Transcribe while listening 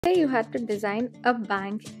Say you had to design a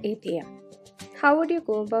bank ATM. How would you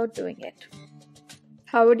go about doing it?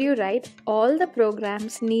 How would you write all the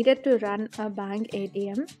programs needed to run a bank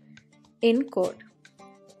ATM in code?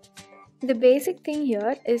 The basic thing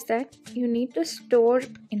here is that you need to store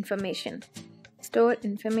information. Store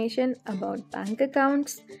information about bank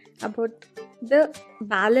accounts, about the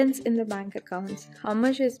balance in the bank accounts, how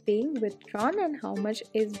much is being withdrawn and how much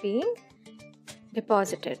is being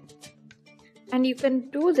deposited. And you can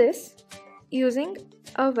do this using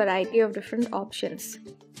a variety of different options.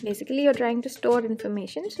 Basically, you're trying to store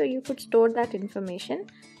information, so you could store that information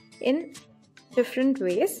in different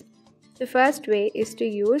ways. The first way is to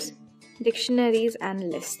use dictionaries and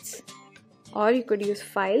lists, or you could use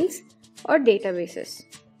files or databases.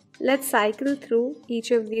 Let's cycle through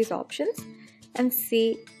each of these options and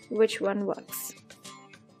see which one works.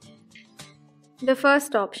 The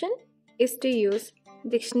first option is to use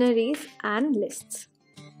dictionaries and lists.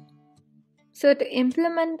 So to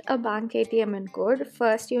implement a bank ATM in code,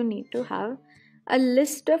 first you need to have a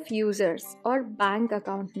list of users or bank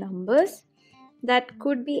account numbers that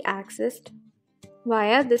could be accessed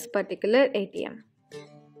via this particular ATM.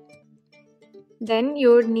 Then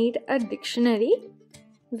you would need a dictionary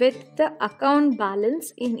with the account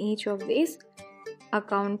balance in each of these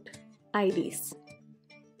account IDs.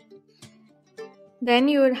 Then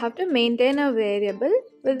you would have to maintain a variable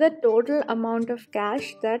with the total amount of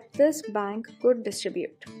cash that this bank could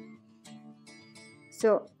distribute.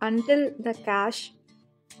 So until the cash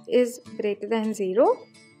is greater than 0,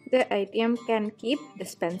 the ATM can keep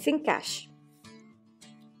dispensing cash.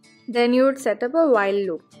 Then you would set up a while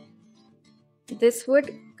loop. This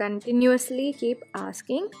would continuously keep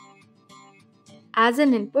asking. As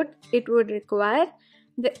an input, it would require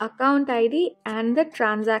the account ID and the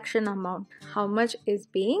transaction amount, how much is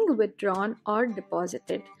being withdrawn or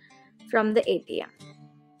deposited from the ATM.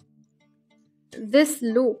 This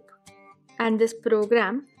loop and this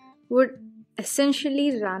program would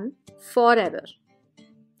essentially run forever.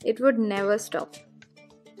 It would never stop.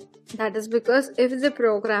 That is because if the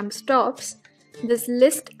program stops, this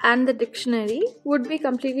list and the dictionary would be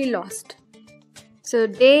completely lost. So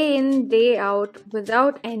day in, day out,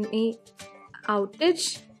 without any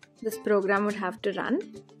outage, this program would have to run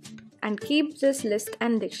and keep this list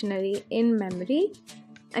and dictionary in memory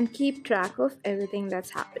and keep track of everything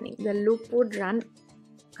that's happening. The loop would run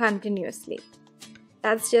continuously.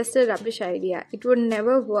 That's just a rubbish idea. It would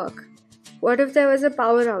never work. What if there was a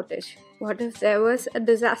power outage? What if there was a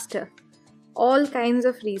disaster? All kinds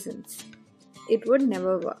of reasons. It would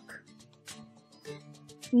never work.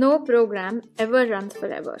 No program ever runs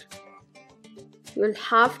forever. You'll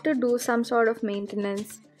have to do some sort of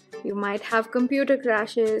maintenance. You might have computer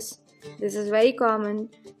crashes. This is very common.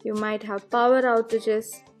 You might have power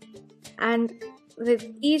outages. And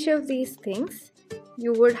with each of these things,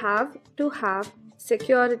 you would have to have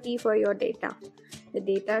security for your data. The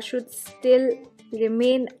data should still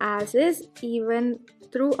remain as is even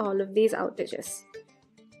through all of these outages.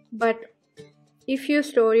 But if you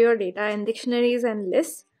store your data in dictionaries and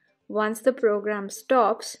lists, once the program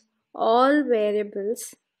stops, all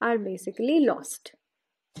variables are basically lost.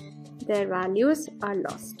 Their values are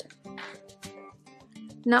lost.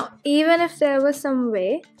 Now, even if there was some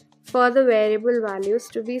way for the variable values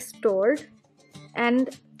to be stored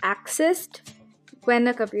and accessed when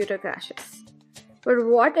a computer crashes. But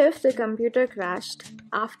what if the computer crashed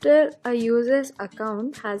after a user's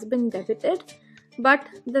account has been debited, but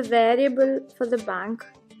the variable for the bank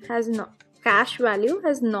cash value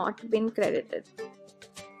has not been credited?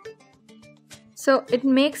 So it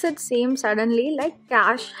makes it seem suddenly like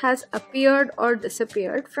cash has appeared or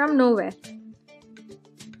disappeared from nowhere.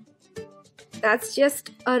 That's just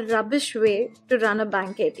a rubbish way to run a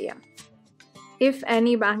bank ATM. If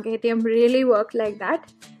any bank ATM really worked like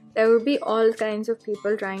that, there would be all kinds of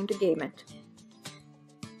people trying to game it.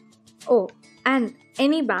 Oh, and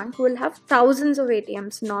any bank will have thousands of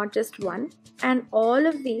ATMs, not just one, and all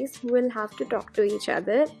of these will have to talk to each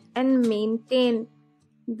other and maintain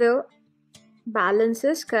the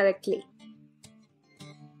balances correctly.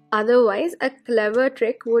 Otherwise, a clever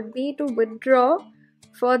trick would be to withdraw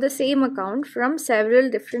for the same account from several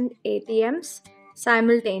different ATMs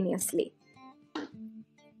simultaneously.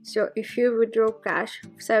 So if you withdraw cash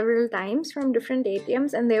several times from different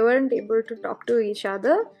ATMs and they weren't able to talk to each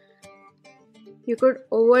other, you could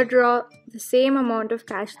overdraw the same amount of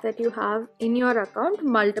cash that you have in your account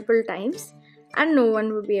multiple times and no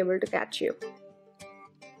one would be able to catch you.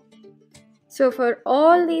 So for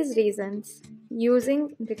all these reasons,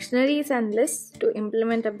 using dictionaries and lists to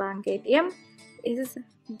implement a bank ATM is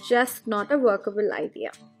just not a workable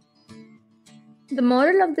idea. The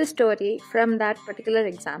moral of the story from that particular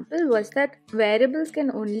example was that variables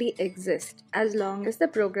can only exist as long as the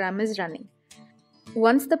program is running.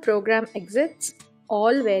 Once the program exits,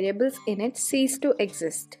 all variables in it cease to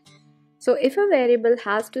exist. So if a variable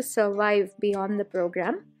has to survive beyond the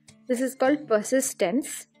program, this is called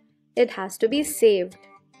persistence. It has to be saved.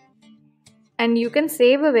 And you can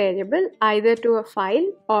save a variable either to a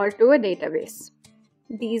file or to a database.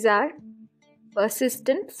 These are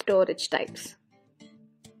persistent storage types.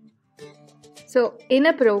 So in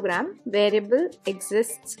a program, variable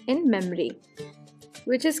exists in memory,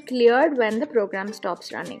 which is cleared when the program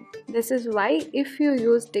stops running. This is why if you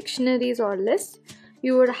use dictionaries or lists,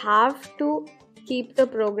 you would have to keep the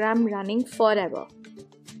program running forever.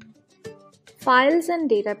 Files and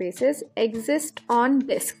databases exist on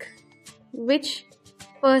disk, which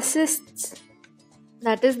persists.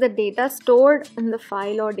 That is, the data stored in the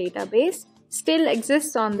file or database still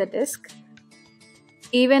exists on the disk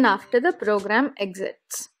even after the program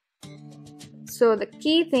exits. So the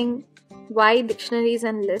key thing why dictionaries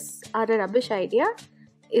and lists are a rubbish idea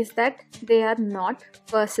is that they are not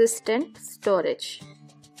persistent storage.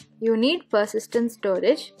 You need persistent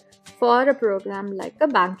storage for a program like a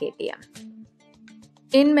bank ATM.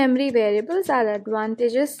 In-memory variables are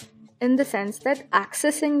advantageous in the sense that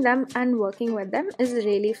accessing them and working with them is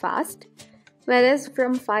really fast. Whereas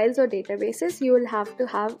from files or databases, you will have to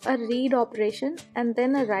have a read operation and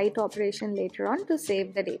then a write operation later on to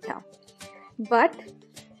save the data. But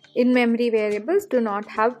in-memory variables do not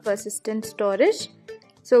have persistent storage.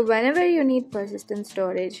 So whenever you need persistent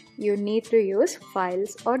storage, you need to use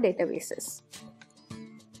files or databases.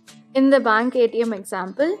 In the bank ATM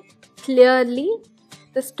example, clearly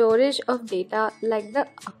the storage of data like the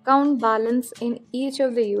account balance in each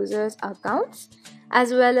of the user's accounts,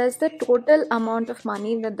 as well as the total amount of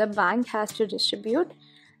money that the bank has to distribute,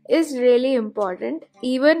 is really important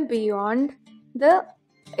even beyond the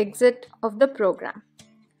exit of the program.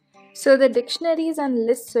 So the dictionaries and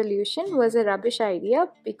list solution was a rubbish idea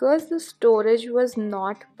because the storage was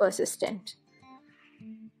not persistent.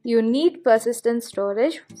 You need persistent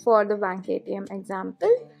storage for the bank ATM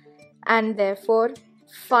example, and therefore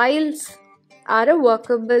files are a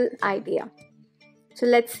workable idea. So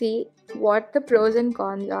let's see what the pros and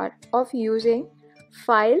cons are of using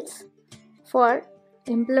files for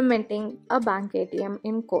implementing a bank ATM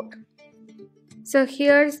in code. So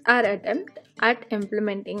here's our attempt at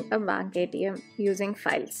implementing a bank ATM using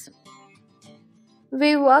files.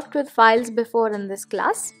 We worked with files before in this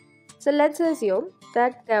class. So let's assume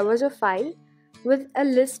that there was a file with a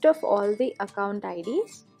list of all the account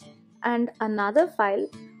IDs and another file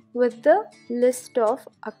with the list of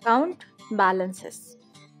account balances.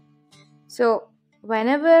 So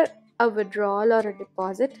whenever a withdrawal or a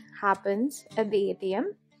deposit happens at the ATM,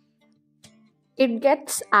 it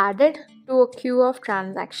gets added to a queue of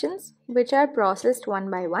transactions which are processed one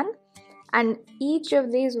by one, and each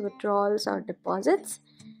of these withdrawals or deposits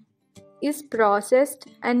is processed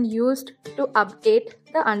and used to update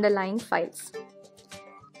the underlying files.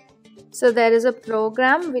 So there is a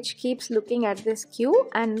program which keeps looking at this queue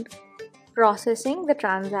and processing the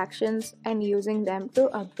transactions and using them to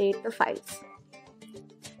update the files.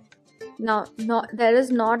 Now, there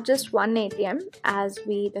is not just one ATM. As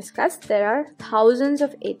we discussed, there are thousands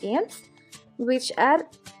of ATMs which are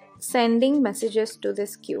sending messages to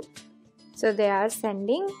this queue. So they are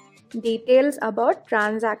sending details about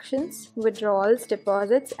transactions, withdrawals,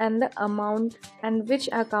 deposits, and the amount and which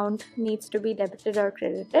account needs to be debited or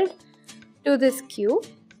credited to this queue.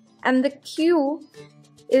 And the queue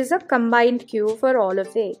is a combined queue for all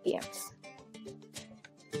of the ATMs.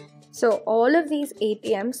 So all of these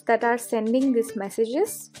ATMs that are sending these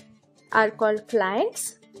messages are called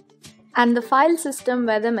clients, and the file system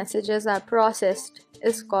where the messages are processed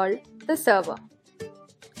is called the server.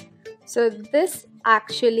 So this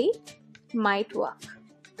actually might work.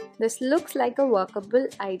 This looks like a workable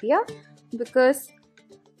idea because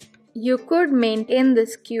you could maintain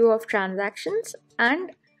this queue of transactions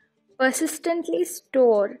and persistently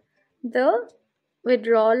store the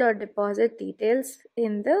withdrawal or deposit details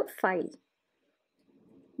in the file.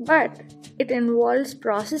 But it involves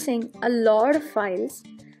processing a lot of files,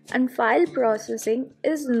 and file processing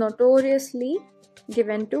is notoriously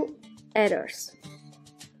given to errors.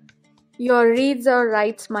 Your reads or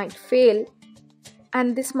writes might fail,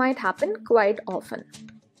 and this might happen quite often.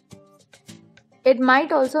 It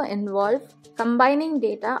might also involve combining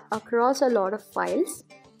data across a lot of files,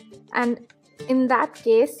 and in that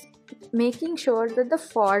case, making sure that the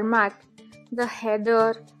format, the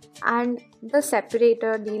header, and the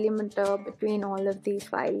separator, delimiter between all of these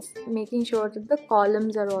files, making sure that the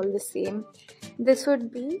columns are all the same, this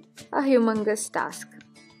would be a humongous task.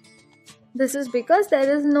 This is because there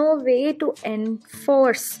is no way to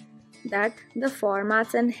enforce that the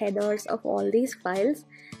formats and headers of all these files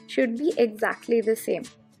should be exactly the same.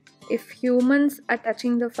 If humans are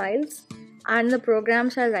touching the files and the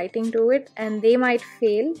programs are writing to it and they might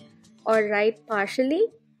fail or write partially,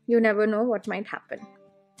 you never know what might happen.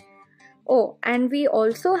 Oh, and we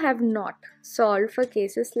also have not solved for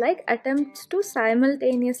cases like attempts to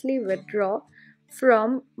simultaneously withdraw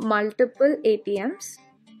from multiple ATMs,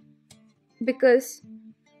 because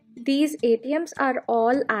these ATMs are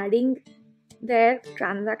all adding their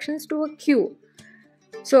transactions to a queue.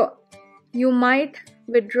 So you might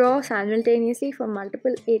withdraw simultaneously from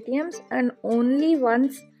multiple ATMs, and only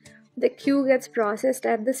once the queue gets processed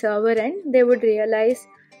at the server end, they would realize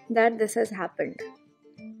that this has happened,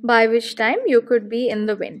 by which time you could be in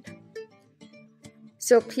the wind.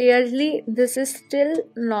 So clearly this is still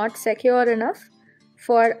not secure enough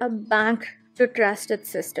for a bank to trust its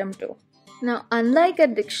system to. Now, unlike a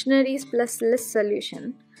dictionaries plus list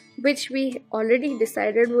solution, which we already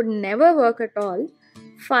decided would never work at all,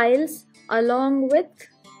 files along with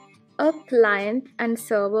a client and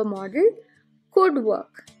server model could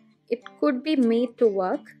work. It could be made to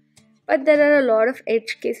work, but there are a lot of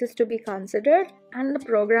edge cases to be considered, and the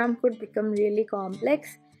program could become really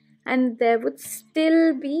complex, and there would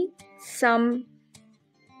still be some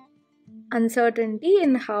uncertainty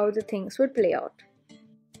in how the things would play out.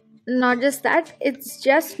 Not just that, it's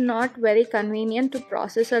just not very convenient to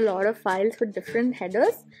process a lot of files with different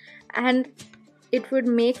headers, and it would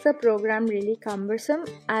make the program really cumbersome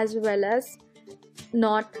as well as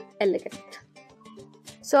not elegant.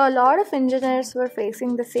 So a lot of engineers were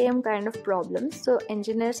facing the same kind of problems. So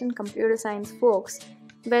engineers and computer science folks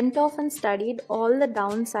went off and studied all the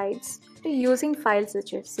downsides to using file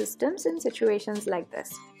systems in situations like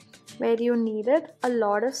this, where you needed a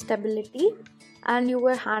lot of stability and you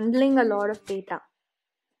were handling a lot of data.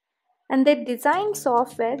 And they designed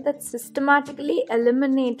software that systematically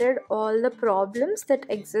eliminated all the problems that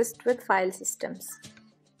exist with file systems.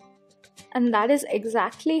 And that is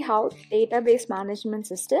exactly how database management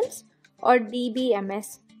systems, or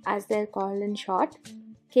DBMS as they're called in short,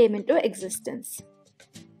 came into existence.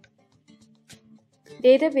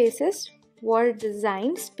 Databases were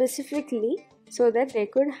designed specifically so that they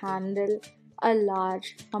could handle a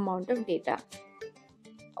large amount of data.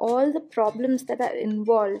 All the problems that are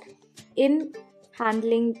involved in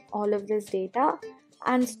handling all of this data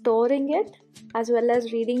and storing it, as well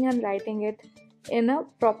as reading and writing it in a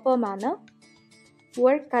proper manner,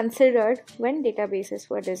 were considered when databases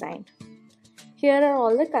were designed. Here are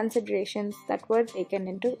all the considerations that were taken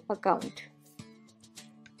into account.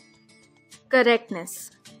 Correctness,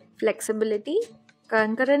 flexibility,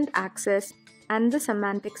 concurrent access, and the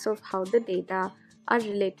semantics of how the data are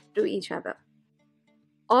related to each other.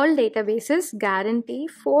 All databases guarantee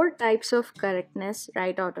 4 types of correctness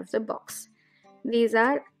right out of the box. These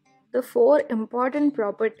are the 4 important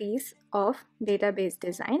properties of database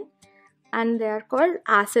design, and they are called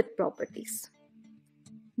ACID properties.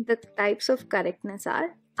 The types of correctness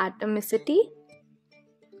are atomicity,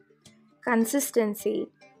 consistency,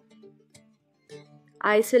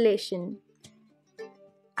 isolation,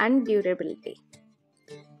 and durability.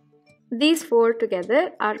 These 4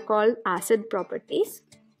 together are called ACID properties.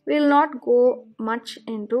 We will not go much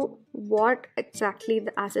into what exactly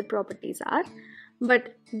the ACID properties are,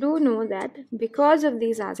 but do know that because of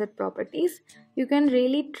these ACID properties, you can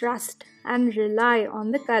really trust and rely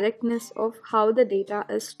on the correctness of how the data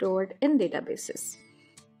is stored in databases.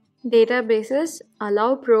 Databases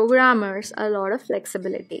allow programmers a lot of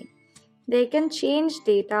flexibility. They can change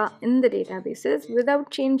data in the databases without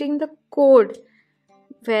changing the code,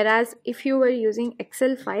 whereas if you were using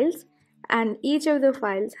Excel files and each of the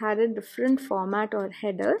files had a different format or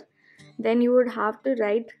header, then you would have to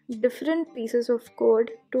write different pieces of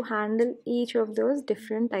code to handle each of those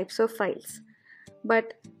different types of files.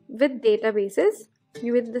 But with databases,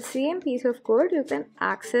 with the same piece of code, you can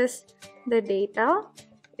access the data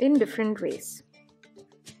in different ways.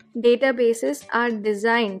 Databases are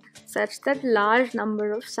designed such that large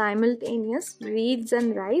number of simultaneous reads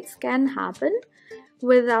and writes can happen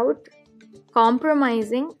without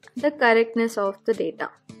compromising the correctness of the data.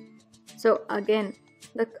 So again,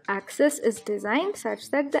 the access is designed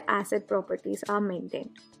such that the ACID properties are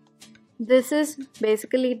maintained. This is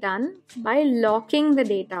basically done by locking the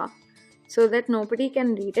data so that nobody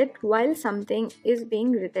can read it while something is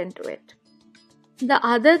being written to it. The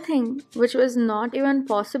other thing which was not even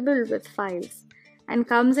possible with files and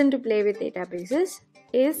comes into play with databases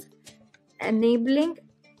is enabling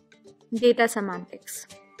data semantics.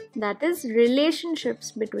 That is,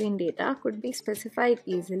 relationships between data could be specified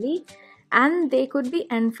easily and they could be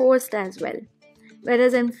enforced as well.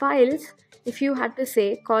 Whereas in files, if you had to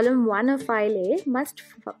say column 1 of file A must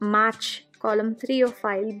match column 3 of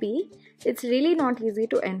file B, it's really not easy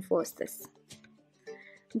to enforce this.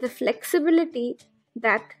 The flexibility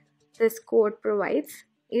that this code provides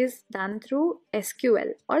is done through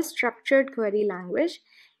SQL or structured query language.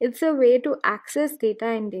 It's a way to access data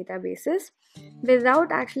in databases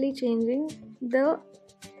without actually changing the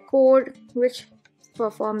code which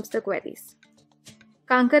performs the queries.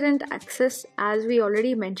 Concurrent access, as we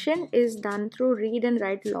already mentioned, is done through read and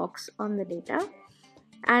write logs on the data,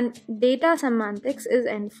 and data semantics is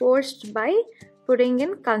enforced by putting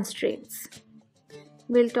in constraints.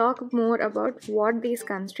 We'll talk more about what these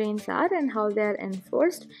constraints are and how they are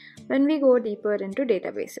enforced when we go deeper into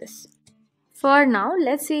databases. For now,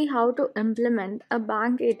 let's see how to implement a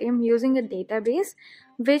bank ATM using a database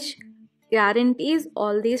which guarantees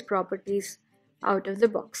all these properties out of the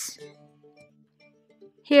box.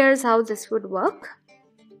 Here's how this would work.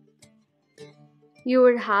 You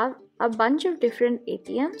would have a bunch of different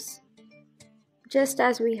ATMs, just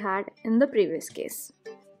as we had in the previous case.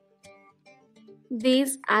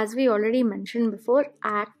 These, as we already mentioned before,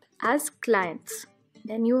 act as clients.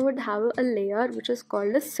 Then you would have a layer which is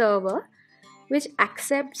called a server, which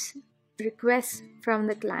accepts requests from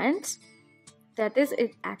the clients. That is,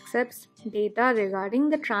 it accepts data regarding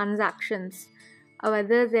the transactions,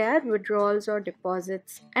 whether they are withdrawals or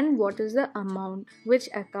deposits, and what is the amount, which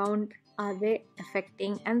account are they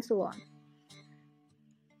affecting, and so on.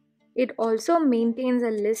 It also maintains a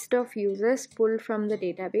list of users pulled from the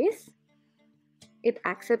database. It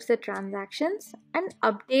accepts the transactions and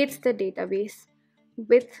updates the database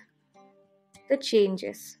with the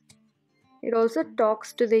changes. It also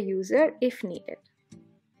talks to the user if needed.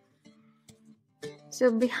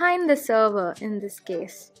 So behind the server in this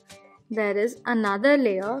case, there is another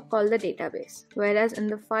layer called the database. Whereas in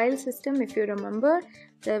the file system, if you remember,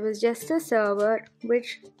 there was just a server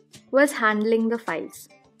which was handling the files.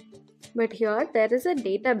 But here there is a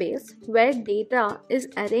database where data is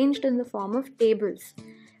arranged in the form of tables,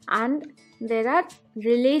 and there are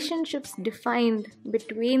relationships defined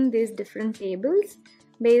between these different tables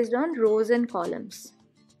based on rows and columns.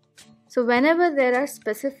 So whenever there are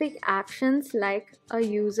specific actions like a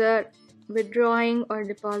user withdrawing or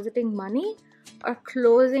depositing money or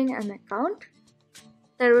closing an account,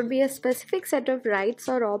 there would be a specific set of writes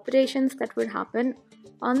or operations that would happen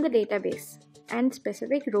on the database, and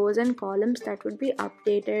specific rows and columns that would be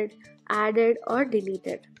updated, added, or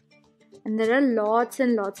deleted. And there are lots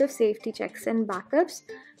and lots of safety checks and backups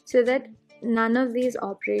so that none of these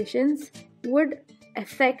operations would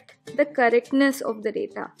affect the correctness of the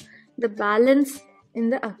data, the balance in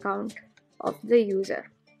the account of the user.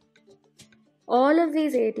 All of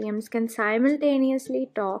these ATMs can simultaneously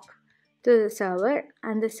talk to the server,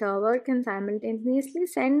 and the server can simultaneously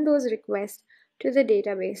send those requests to the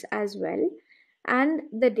database as well, and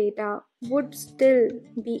the data would still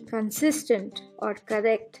be consistent or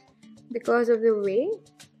correct because of the way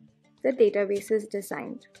the database is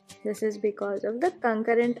designed. This is because of the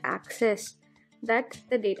concurrent access that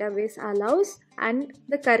the database allows and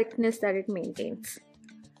the correctness that it maintains.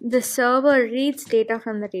 The server reads data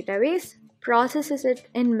from the database, processes it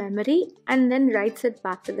in memory, and then writes it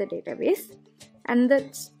back to the database. And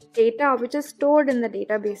the data which is stored in the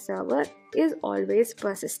database server is always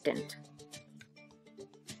persistent.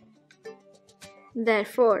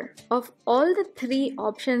 Therefore, of all the three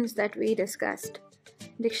options that we discussed,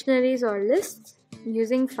 dictionaries or lists,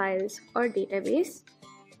 using files or database,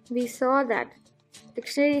 we saw that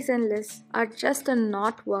dictionaries and lists are just a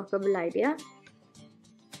not workable idea.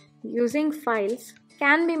 Using files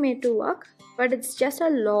can be made to work, but it's just a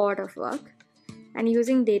lot of work. And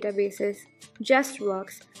using databases just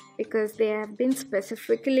works because they have been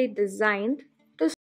specifically designed